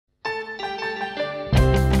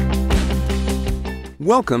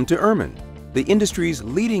Welcome to IRMN, the industry's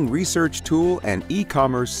leading research tool and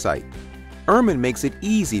e-commerce site. IRMN makes it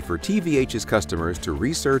easy for TVH's customers to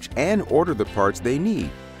research and order the parts they need,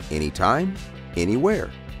 anytime, anywhere.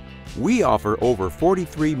 We offer over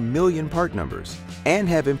 43 million part numbers and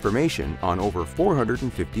have information on over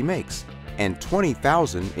 450 makes and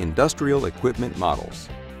 20,000 industrial equipment models.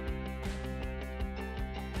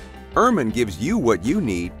 IRMN gives you what you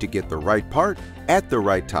need to get the right part at the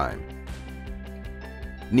right time.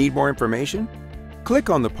 Need more information? Click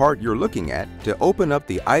on the part you're looking at to open up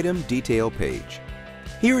the item detail page.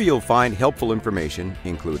 Here you'll find helpful information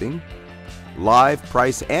including live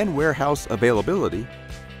price and warehouse availability,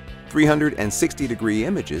 360-degree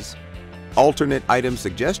images, alternate item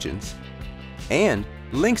suggestions, and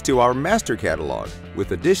links to our master catalog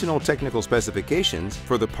with additional technical specifications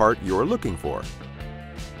for the part you're looking for.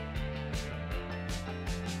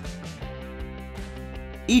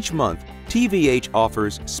 Each month, TVH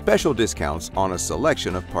offers special discounts on a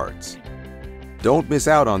selection of parts. Don't miss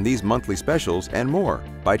out on these monthly specials and more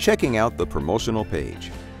by checking out the promotional page.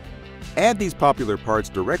 Add these popular parts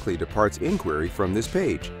directly to Parts Inquiry from this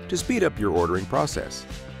page to speed up your ordering process.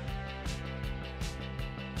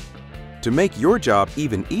 To make your job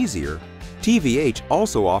even easier, TVH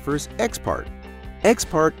also offers Xpart.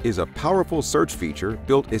 Xpart is a powerful search feature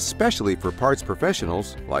built especially for parts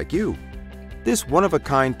professionals like you. This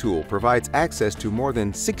one-of-a-kind tool provides access to more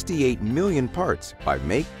than 68 million parts by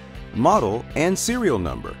make, model, and serial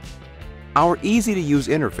number. Our easy-to-use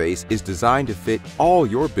interface is designed to fit all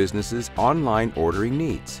your business's online ordering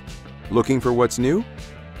needs. Looking for what's new?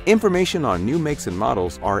 Information on new makes and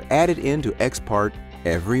models are added into Xpart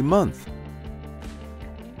every month.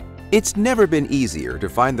 It's never been easier to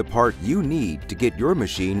find the part you need to get your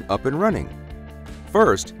machine up and running.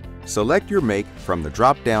 First, select your make from the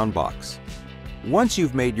drop-down box. Once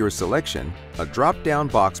you've made your selection, a drop-down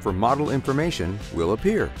box for model information will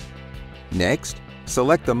appear. Next,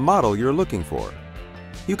 select the model you're looking for.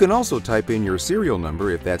 You can also type in your serial number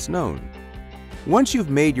if that's known. Once you've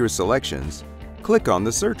made your selections, click on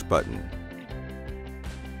the search button.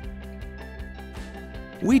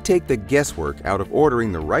 We take the guesswork out of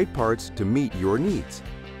ordering the right parts to meet your needs.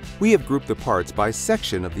 We have grouped the parts by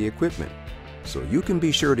section of the equipment, so you can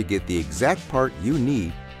be sure to get the exact part you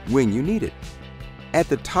need when you need it. At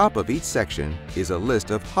the top of each section is a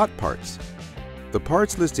list of hot parts. The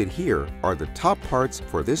parts listed here are the top parts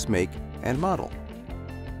for this make and model.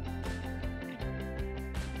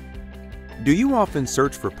 Do you often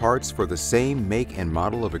search for parts for the same make and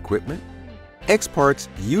model of equipment? Xpart's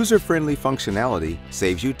user-friendly functionality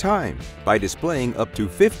saves you time by displaying up to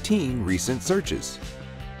 15 recent searches.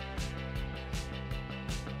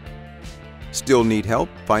 Still need help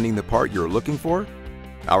finding the part you're looking for?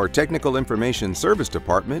 Our Technical Information Service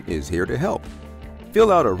Department is here to help.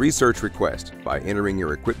 Fill out a research request by entering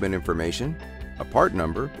your equipment information, a part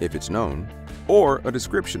number if it's known, or a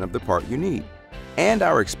description of the part you need. And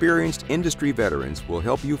our experienced industry veterans will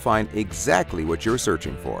help you find exactly what you're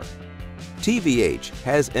searching for. TVH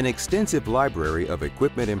has an extensive library of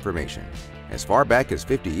equipment information, as far back as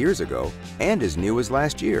 50 years ago and as new as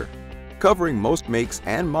last year, covering most makes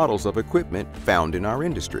and models of equipment found in our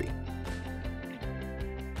industry.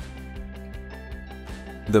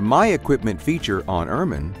 The My Equipment feature on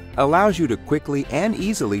IRMN allows you to quickly and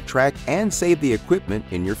easily track and save the equipment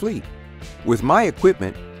in your fleet. With My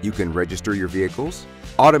Equipment, you can register your vehicles,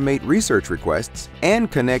 automate research requests, and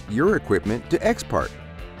connect your equipment to Xpart.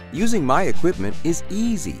 Using My Equipment is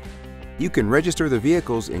easy. You can register the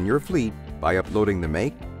vehicles in your fleet by uploading the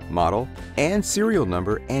make, model, and serial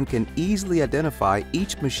number and can easily identify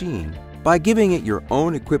each machine by giving it your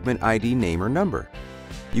own equipment ID name or number.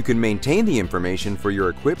 You can maintain the information for your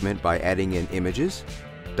equipment by adding in images,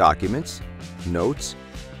 documents, notes,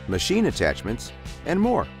 machine attachments, and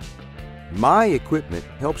more. My Equipment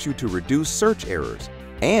helps you to reduce search errors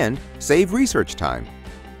and save research time.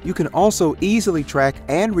 You can also easily track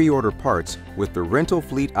and reorder parts with the rental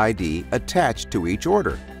fleet ID attached to each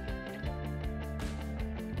order.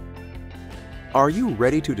 Are you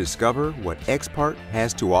ready to discover what Xpart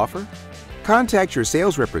has to offer? Contact your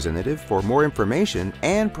sales representative for more information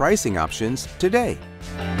and pricing options today.